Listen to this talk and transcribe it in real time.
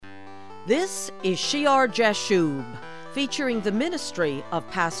This is Shiar Jashub, featuring the ministry of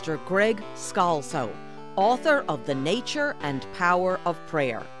Pastor Greg Scalzo, author of The Nature and Power of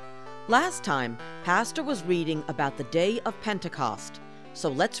Prayer. Last time, Pastor was reading about the day of Pentecost, so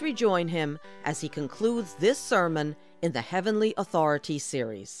let's rejoin him as he concludes this sermon in the Heavenly Authority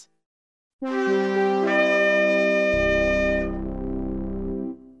series.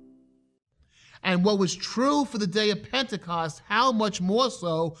 And what was true for the day of Pentecost, how much more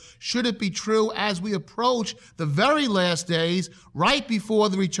so should it be true as we approach the very last days right before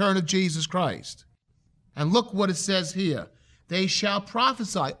the return of Jesus Christ? And look what it says here. They shall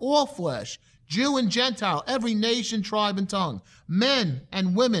prophesy, all flesh, Jew and Gentile, every nation, tribe, and tongue, men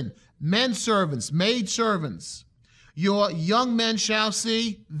and women, men servants, maid servants. Your young men shall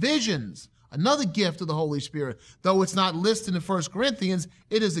see visions. Another gift of the Holy Spirit. Though it's not listed in 1 Corinthians,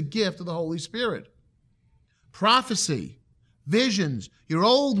 it is a gift of the Holy Spirit. Prophecy, visions. Your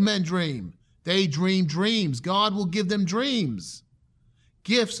old men dream. They dream dreams. God will give them dreams.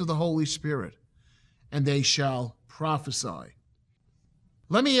 Gifts of the Holy Spirit. And they shall prophesy.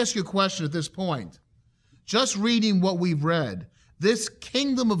 Let me ask you a question at this point. Just reading what we've read, this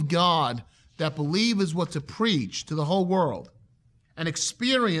kingdom of God that believers were to preach to the whole world, and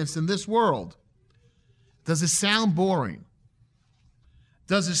experience in this world, does it sound boring?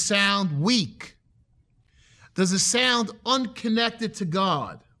 Does it sound weak? Does it sound unconnected to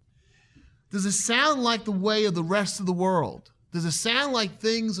God? Does it sound like the way of the rest of the world? Does it sound like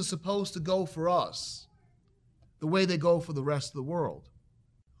things are supposed to go for us the way they go for the rest of the world?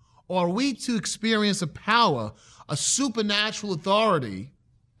 Or are we to experience a power, a supernatural authority,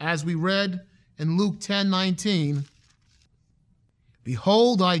 as we read in Luke 10:19,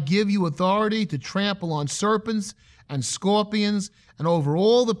 behold, I give you authority to trample on serpents and scorpions and over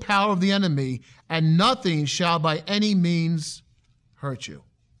all the power of the enemy, and nothing shall by any means hurt you.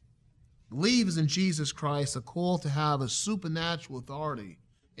 Believers in Jesus Christ are called to have a supernatural authority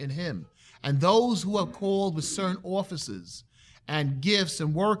in him. And those who are called with certain offices and gifts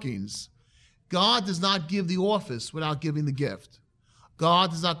and workings, God does not give the office without giving the gift.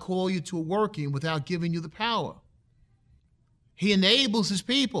 God does not call you to a working without giving you the power. He enables his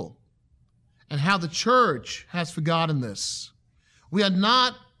people, and how the church has forgotten this. We are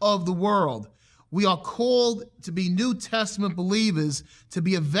not of the world. We are called to be New Testament believers, to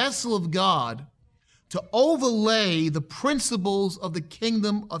be a vessel of God, to overlay the principles of the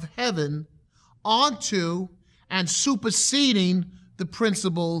kingdom of heaven onto and superseding the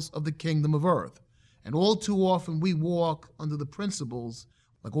principles of the kingdom of earth. And all too often we walk under the principles,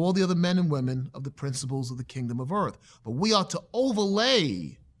 like all the other men and women, of the principles of the kingdom of earth. But we are to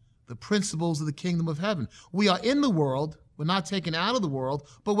overlay the principles of the kingdom of heaven. We are in the world. We're not taken out of the world,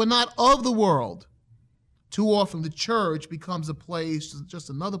 but we're not of the world. Too often the church becomes a place, just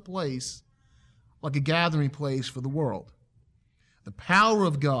another place, like a gathering place for the world. The power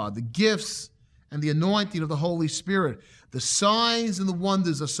of God, the gifts and the anointing of the Holy Spirit, the signs and the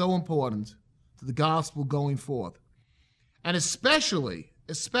wonders are so important to the gospel going forth. And especially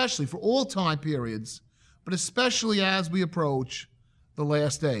for all time periods, but especially as we approach the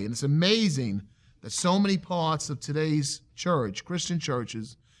last day. And it's amazing that so many parts of today's church, Christian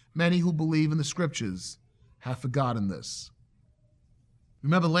churches, many who believe in the scriptures, have forgotten this.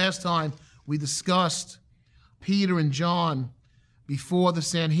 Remember last time we discussed Peter and John before the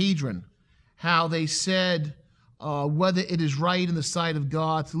Sanhedrin, how they said whether it is right in the sight of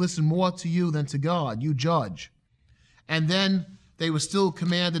God to listen more to you than to God, you judge. And then they were still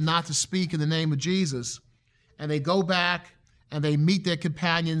commanded not to speak in the name of Jesus. And they go back and they meet their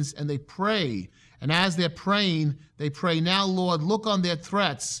companions and they pray. And as they're praying, they pray, now, Lord, look on their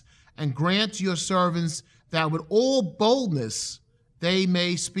threats and grant to your servants that with all boldness they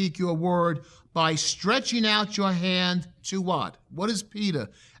may speak your word by stretching out your hand to what? What is Peter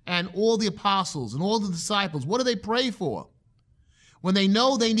and all the apostles and all the disciples? What do they pray for? When they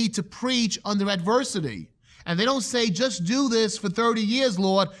know they need to preach under adversity. And they don't say, just do this for 30 years,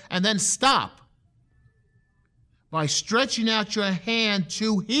 Lord, and then stop. By stretching out your hand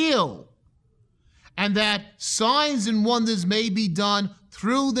to heal, and that signs and wonders may be done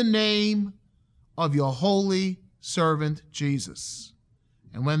through the name of your holy servant Jesus.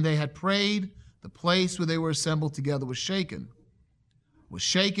 And when they had prayed, the place where they were assembled together was shaken,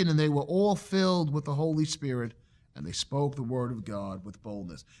 and they were all filled with the Holy Spirit, and they spoke the word of God with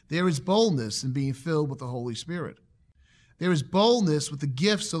boldness. There is boldness in being filled with the Holy Spirit. There is boldness with the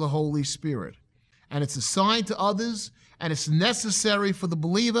gifts of the Holy Spirit. And it's a sign to others, and it's necessary for the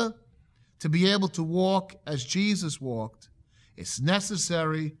believer to be able to walk as Jesus walked. It's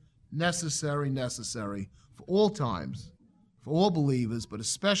necessary for all times, for all believers, but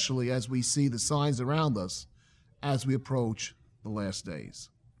especially as we see the signs around us as we approach the last days.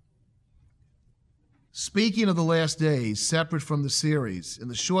 Speaking of the last days, separate from the series, in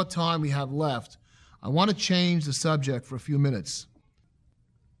the short time we have left, I want to change the subject for a few minutes.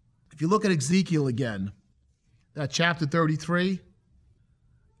 If you look at Ezekiel again, that chapter 33,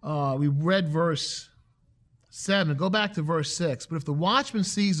 we read verse 7. Go back to verse 6. But if the watchman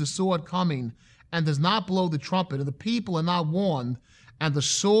sees the sword coming and does not blow the trumpet, and the people are not warned, and the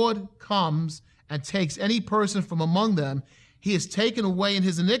sword comes and takes any person from among them, he is taken away in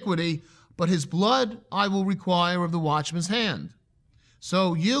his iniquity, but his blood I will require of the watchman's hand.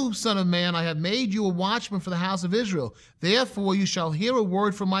 So you, son of man, I have made you a watchman for the house of Israel. Therefore you shall hear a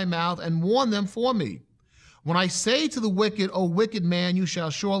word from my mouth and warn them for me. When I say to the wicked, O wicked man, you shall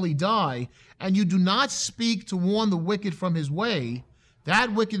surely die, and you do not speak to warn the wicked from his way,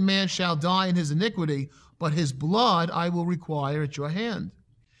 that wicked man shall die in his iniquity, but his blood I will require at your hand.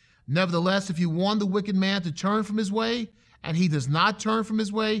 Nevertheless, if you warn the wicked man to turn from his way, and he does not turn from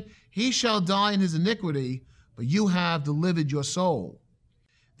his way, he shall die in his iniquity, but you have delivered your soul.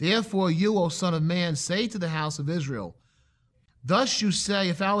 Therefore you, O son of man, say to the house of Israel, thus you say,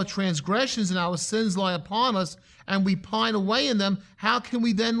 if our transgressions and our sins lie upon us, and we pine away in them, how can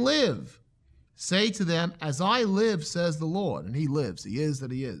we then live? Say to them, as I live, says the Lord, and he lives, he is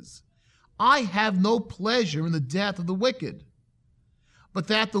that he is. I have no pleasure in the death of the wicked, but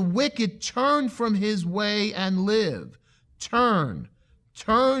that the wicked turn from his way and live. Turn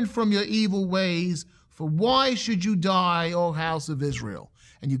from your evil ways, for why should you die, O house of Israel?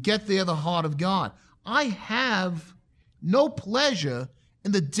 And you get there the heart of God. I have no pleasure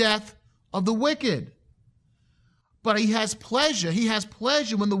in the death of the wicked. But he has pleasure. He has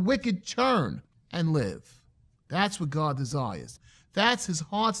pleasure when the wicked turn and live. That's what God desires. That's his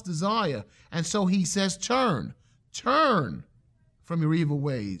heart's desire. And so he says, turn from your evil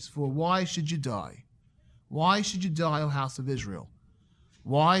ways, for why should you die? Why should you die, O house of Israel?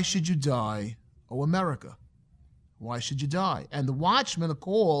 Why should you die, O America? Why should you die? And the watchmen are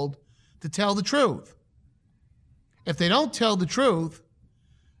called to tell the truth. If they don't tell the truth,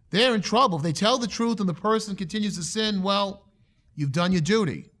 they're in trouble. If they tell the truth and the person continues to sin, well, you've done your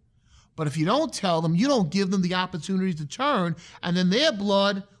duty. But if you don't tell them, you don't give them the opportunity to turn, and then their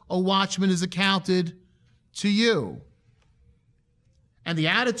blood, O watchman, is accounted to you. And the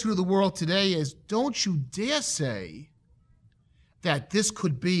attitude of the world today is, don't you dare say that this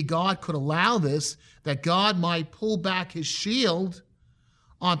could be, God could allow this, that God might pull back his shield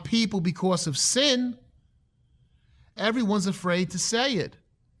on people because of sin. Everyone's afraid to say it.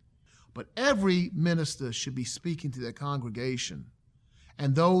 But every minister should be speaking to their congregation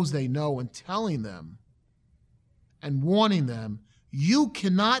and those they know and telling them and warning them, you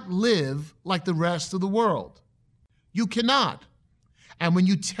cannot live like the rest of the world. You cannot. And when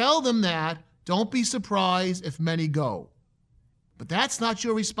you tell them that, don't be surprised if many go. But that's not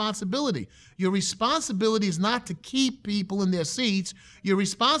your responsibility. Your responsibility is not to keep people in their seats. Your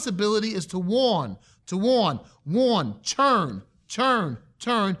responsibility is to warn, turn.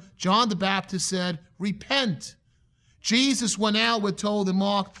 John the Baptist said, repent. Jesus went out, we're told in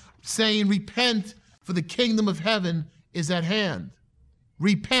Mark, saying, repent, for the kingdom of heaven is at hand.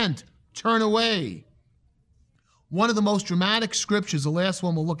 Repent, turn away. One of the most dramatic scriptures, the last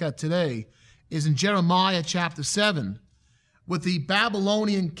one we'll look at today, is in Jeremiah chapter 7. With the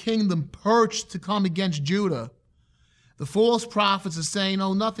Babylonian kingdom perched to come against Judah, the false prophets are saying,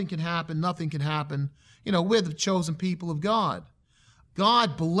 oh, nothing can happen. You know, we're the chosen people of God.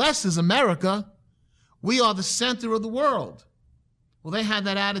 God blesses America. We are the center of the world. Well, they had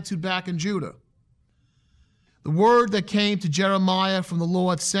that attitude back in Judah. The word that came to Jeremiah from the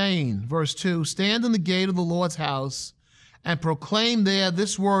Lord saying, verse 2, stand in the gate of the Lord's house and proclaim there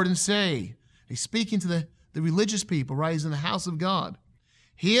this word and say, he's speaking to the religious people, right? He's in the house of God.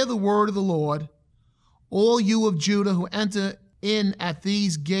 Hear the word of the Lord, all you of Judah who enter in at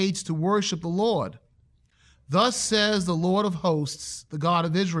these gates to worship the Lord. Thus says the Lord of hosts, the God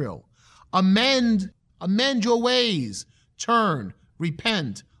of Israel, amend your ways, turn,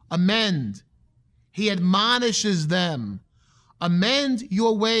 repent, amend. He admonishes them, amend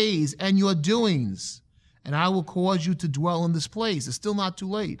your ways and your doings, and I will cause you to dwell in this place. It's still not too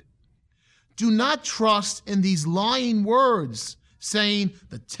late. Do not trust in these lying words, saying,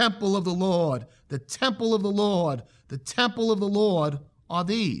 the temple of the Lord, the temple of the Lord, the temple of the Lord are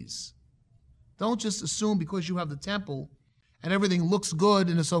these. Don't just assume because you have the temple and everything looks good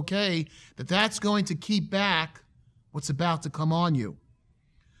and it's okay, that that's going to keep back what's about to come on you.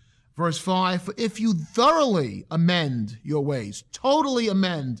 Verse 5, for if you thoroughly amend your ways, totally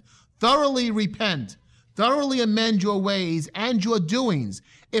amend, thoroughly repent, thoroughly amend your ways and your doings,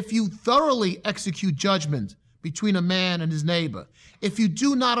 if you thoroughly execute judgment between a man and his neighbor, if you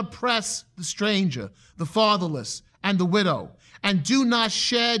do not oppress the stranger, the fatherless, and the widow, and do not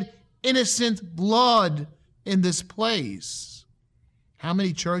shed innocent blood in this place. How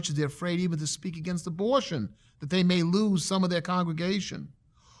many churches are afraid even to speak against abortion, that they may lose some of their congregation?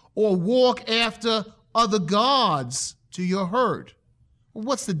 Or walk after other gods to your hurt? Well,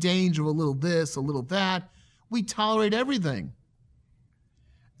 what's the danger of a little this, a little that? We tolerate everything.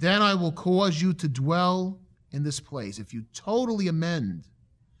 Then I will cause you to dwell in this place. If you totally amend,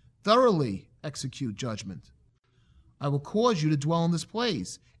 thoroughly execute judgment, I will cause you to dwell in this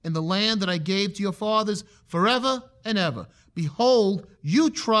place, in the land that I gave to your fathers forever and ever. Behold,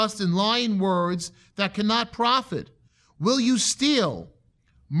 you trust in lying words that cannot profit. Will you steal,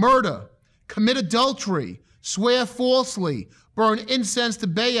 murder, commit adultery, swear falsely, burn incense to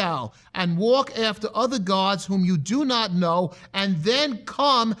Baal, and walk after other gods whom you do not know, and then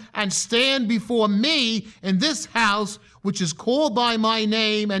come and stand before me in this house, which is called by my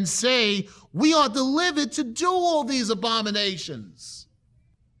name, and say, we are delivered to do all these abominations?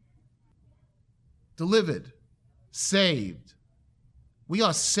 Delivered, saved. We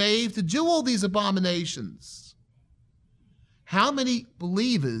are saved to do all these abominations. How many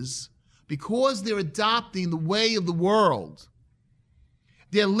believers, because they're adopting the way of the world,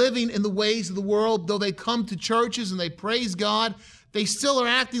 they're living in the ways of the world, though they come to churches and they praise God, they still are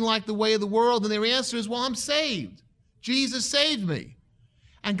acting like the way of the world, and their answer is, well, I'm saved. Jesus saved me.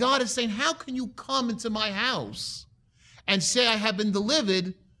 And God is saying, how can you come into my house and say I have been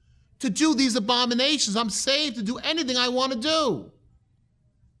delivered to do these abominations? I'm saved to do anything I want to do.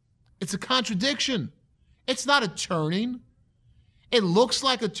 It's a contradiction. It's not a turning. It looks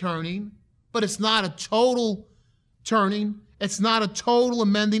like a turning, but it's not a total turning. It's not a total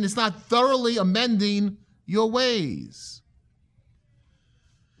amending. It's not thoroughly amending your ways.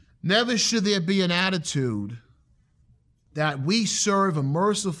 Never should there be an attitude that we serve a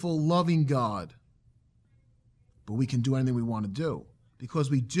merciful, loving God, but we can do anything we want to do.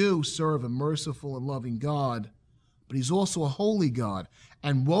 Because we do serve a merciful and loving God, but he's also a holy God.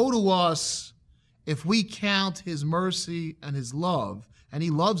 And woe to us if we count his mercy and his love, and he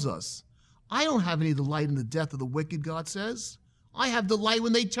loves us. I don't have any delight in the death of the wicked, God says. I have delight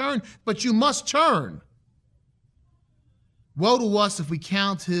when they turn, but you must turn. Woe to us if we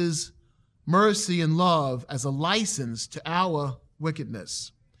count his mercy and love as a license to our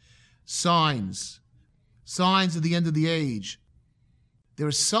wickedness. Signs of the end of the age. There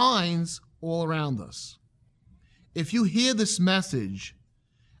are signs all around us. If you hear this message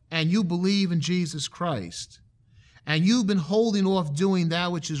and you believe in Jesus Christ, and you've been holding off doing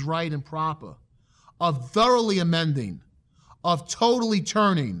that which is right and proper, of thoroughly amending, of totally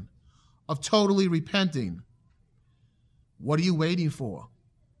turning, of totally repenting, what are you waiting for?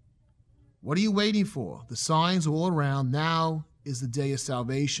 What are you waiting for? The signs are all around. Now is the day of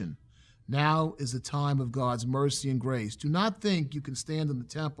salvation. Now is the time of God's mercy and grace. Do not think you can stand in the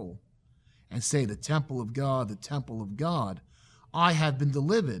temple and say, the temple of God, the temple of God. I have been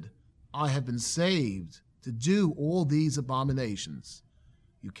delivered. I have been saved to do all these abominations.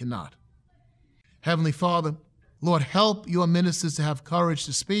 You cannot. Heavenly Father, Lord, help your ministers to have courage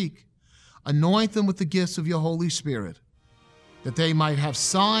to speak. Anoint them with the gifts of your Holy Spirit, that they might have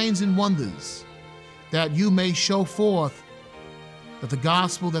signs and wonders, that you may show forth that the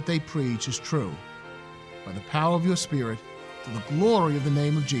gospel that they preach is true. By the power of your Spirit, to the glory of the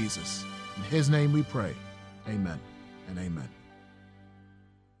name of Jesus. In his name we pray. Amen and amen.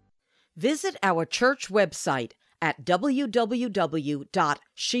 Visit our church website at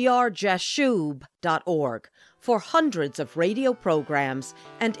www.shiarjashub.org for hundreds of radio programs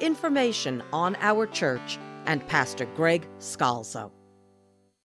and information on our church and Pastor Greg Scalzo.